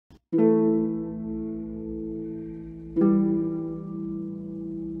Hey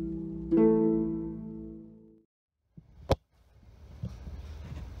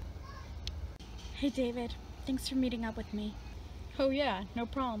David, thanks for meeting up with me. Oh yeah, no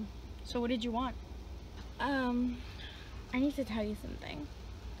problem. So what did you want? I need to tell you something.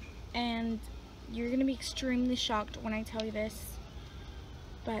 And you're gonna be extremely shocked when I tell you this,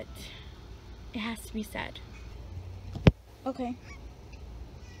 but it has to be said. Okay.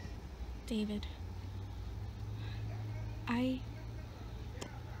 David, I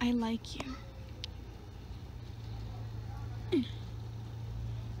like you.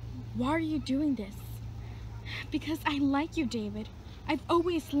 Why are you doing this? Because I like you, David. I've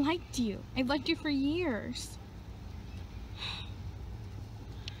always liked you. I've liked you for years.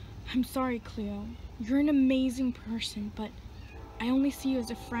 I'm sorry, Cleo. You're an amazing person, but I only see you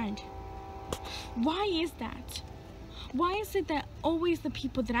as a friend. Why is that? Why is it that always the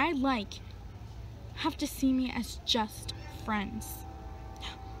people that I like have to see me as just friends?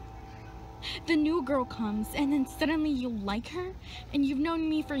 The new girl comes and then suddenly you like her, and you've known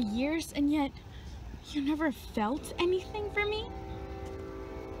me for years, and yet you never felt anything for me?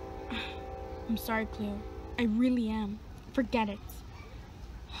 I'm sorry, Cleo. I really am. Forget it.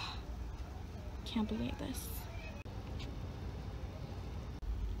 Can't believe this.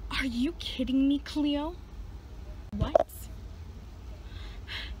 Are you kidding me, Cleo? What?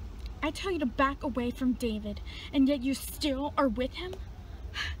 I tell you to back away from David, and yet you still are with him?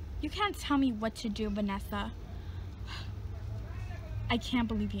 You can't tell me what to do, Vanessa. I can't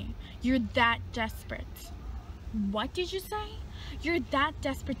believe you. You're that desperate. What did you say? You're that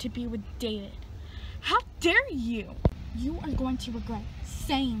desperate to be with David. How dare you? You are going to regret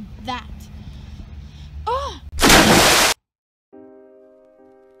saying that. Ugh!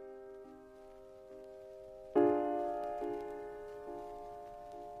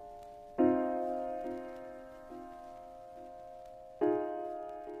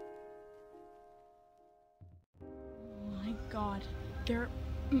 My God, they're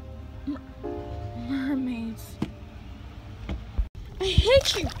mermaids. I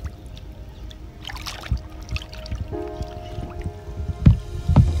hate you!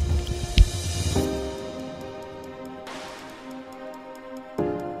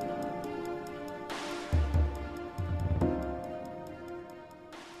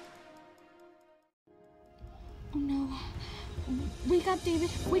 Oh no. Wake up, David.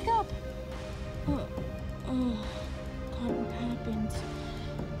 Wake up! Oh, God, what happened?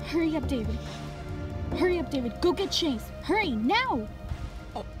 Hurry up, David. Hurry up, David. Go get Chase. Hurry, now!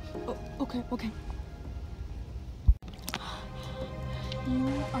 Oh, okay.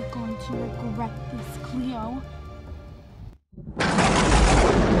 You are going to regret this, Cleo. I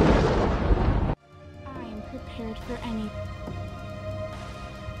am prepared for anything.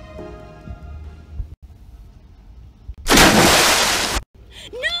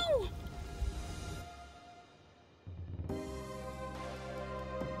 No!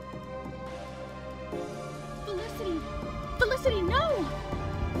 Felicity, no!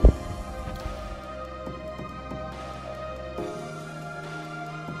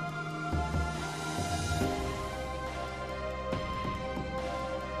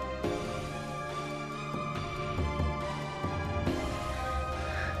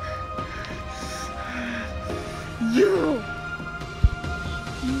 You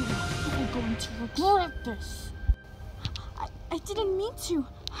are going to regret this. I didn't mean to.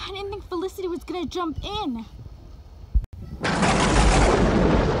 I didn't think Felicity was gonna jump in.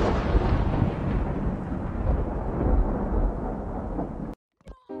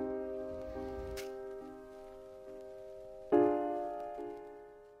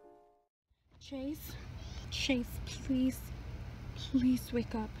 Chase, please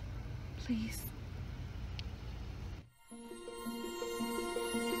wake up. Please.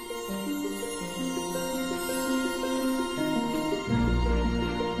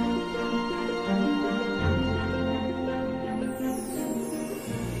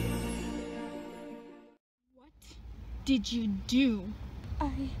 What did you do?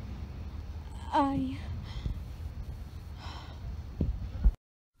 I